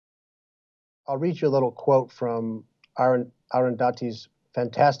I'll read you a little quote from Arundhati's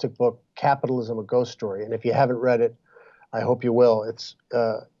fantastic book, Capitalism: A Ghost Story. And if you haven't read it, I hope you will. It's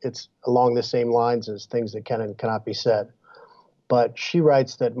along the same lines as Things That Can and Cannot Be Said. But she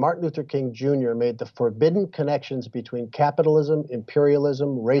writes that Martin Luther King Jr. made the forbidden connections between capitalism,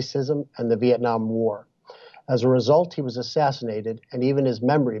 imperialism, racism, and the Vietnam War. As a result, he was assassinated, and even his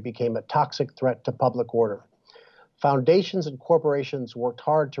memory became a toxic threat to public order. Foundations and corporations worked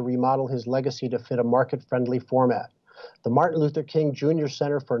hard to remodel his legacy to fit a market-friendly format. The Martin Luther King Jr.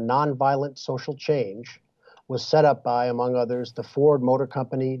 Center for Nonviolent Social Change was set up by, among others, the Ford Motor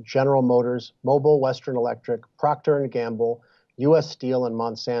Company, General Motors, Mobil Western Electric, Procter & Gamble, U.S. Steel, and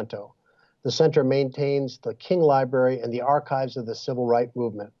Monsanto. The center maintains the King Library and the archives of the Civil Rights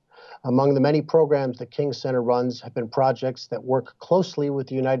Movement. Among the many programs the King Center runs have been projects that work closely with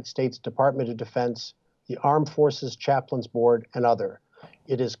the United States Department of Defense, the Armed Forces Chaplains Board, and other.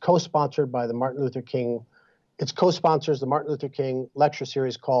 It is co-sponsored by the Martin Luther King. It co-sponsors the Martin Luther King lecture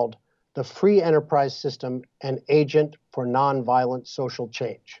series called The Free Enterprise System: An Agent for Nonviolent Social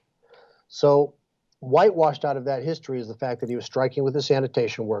Change. So whitewashed out of that history is the fact that he was striking with the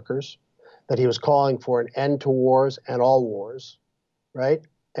sanitation workers, that he was calling for an end to wars and all wars, right?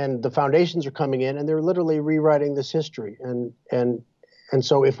 And the foundations are coming in and they're literally rewriting this history. And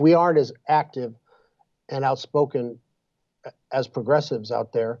so if we aren't as active and outspoken as progressives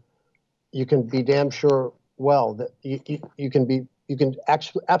out there, you can be damn sure, well, that you can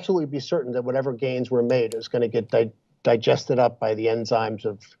actually absolutely be certain that whatever gains were made is going to get digested up by the enzymes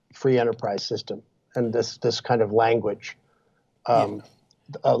of free enterprise system and this kind of language,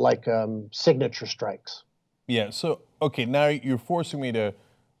 like signature strikes. Yeah. So okay, now you're forcing me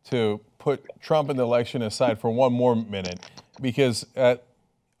to put Trump in the election aside for one more minute, because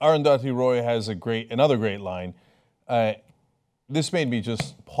Arundhati Roy has another great line. This made me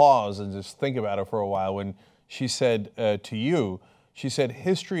just pause and just think about it for a while when she said to you, she said,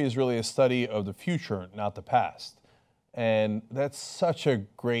 history is really a study of the future, not the past. And that's such a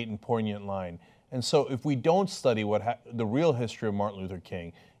great and poignant line. And so if we don't study the real history of Martin Luther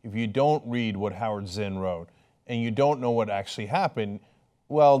King, if you don't read what Howard Zinn wrote, and you don't know what actually happened,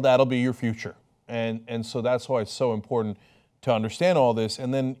 well, that'll be your future. And so that's why it's so important to understand all this.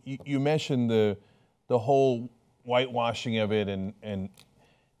 And then you mentioned the whole whitewashing of it, and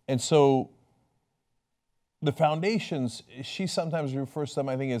so the foundations, she sometimes refers to them,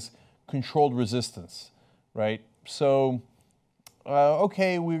 I think, as controlled resistance, right? So,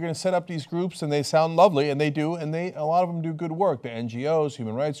 okay, we're going to set up these groups, and they sound lovely, and they do, and a lot of them do good work, the NGOs,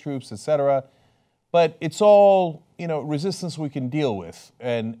 human rights groups, etc. But it's all, resistance we can deal with,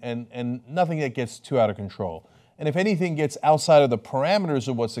 and nothing that gets too out of control. And if anything gets outside of the parameters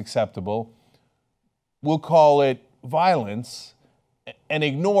of what's acceptable, we'll call it violence and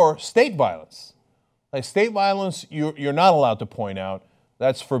ignore state violence. Like state violence, you're not allowed to point out.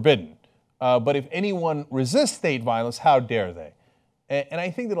 That's forbidden. But if anyone resists state violence, how dare they? And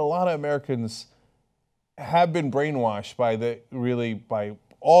I think that a lot of Americans have been brainwashed by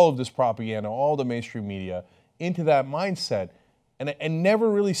all of this propaganda, all the mainstream media, into that mindset, and never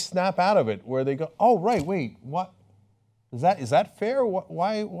really snap out of it, where they go, oh, right, wait, what? Is that fair?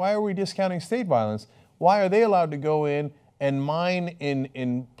 Why are we discounting state violence? Why are they allowed to go in and mine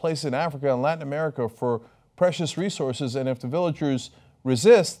in places in Africa and Latin America for precious resources, and if the villagers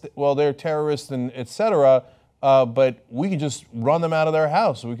resist, well, they're terrorists and et cetera, but we can just run them out of their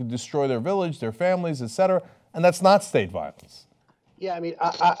house. We can destroy their village, their families, et cetera, and that's not state violence. Yeah, I mean,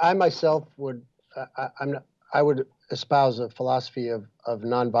 I myself would, I would espouse a philosophy of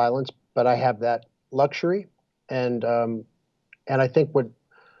nonviolence, but I have that luxury, and I think what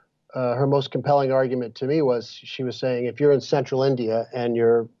her most compelling argument to me was, she was saying, if you're in central India and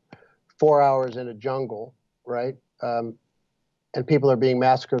you're 4 hours in a jungle, right, and people are being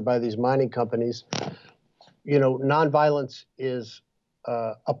massacred by these mining companies, nonviolence is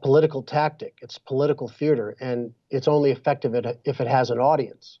a political tactic. It's political theater, and it's only effective if it has an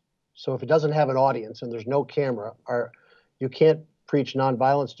audience. So if it doesn't have an audience and there's no camera, you can't preach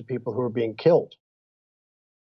nonviolence to people who are being killed.